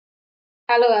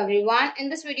Hello everyone. In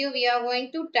this video, we are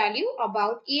going to tell you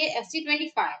about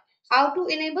EAFC25, how to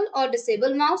enable or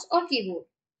disable mouse or keyboard.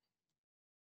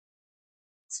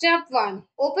 Step 1.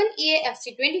 Open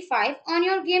EAFC25 on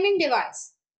your gaming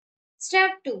device.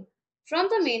 Step 2. From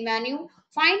the main menu,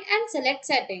 find and select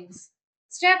Settings.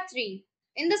 Step 3.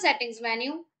 In the Settings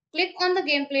menu, click on the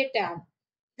Gameplay tab.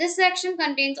 This section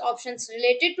contains options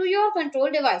related to your control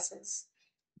devices.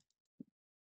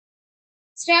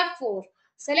 Step 4.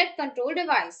 Select control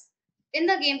device. In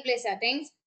the gameplay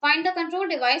settings, find the control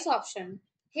device option.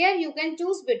 Here you can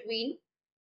choose between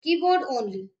keyboard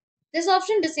only. This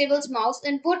option disables mouse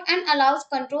input and allows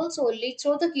control solely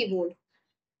through the keyboard.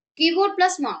 Keyboard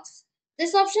plus mouse.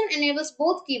 This option enables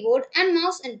both keyboard and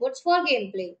mouse inputs for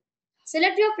gameplay.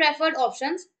 Select your preferred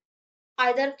options,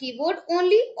 either keyboard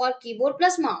only or keyboard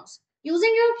plus mouse,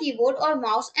 using your keyboard or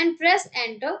mouse and press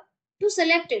enter to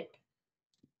select it.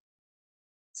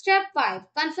 Step 5.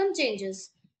 Confirm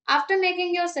changes. After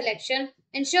making your selection,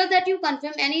 ensure that you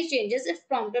confirm any changes if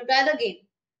prompted by the game.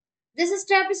 This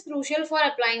step is crucial for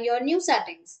applying your new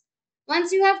settings.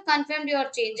 Once you have confirmed your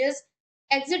changes,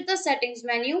 exit the settings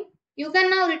menu. You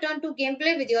can now return to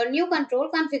gameplay with your new control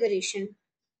configuration.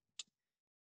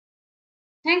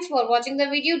 Thanks for watching the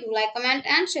video. Do like, comment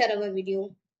and share our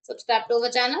video. Subscribe to our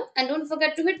channel and don't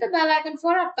forget to hit the bell icon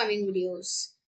for upcoming videos.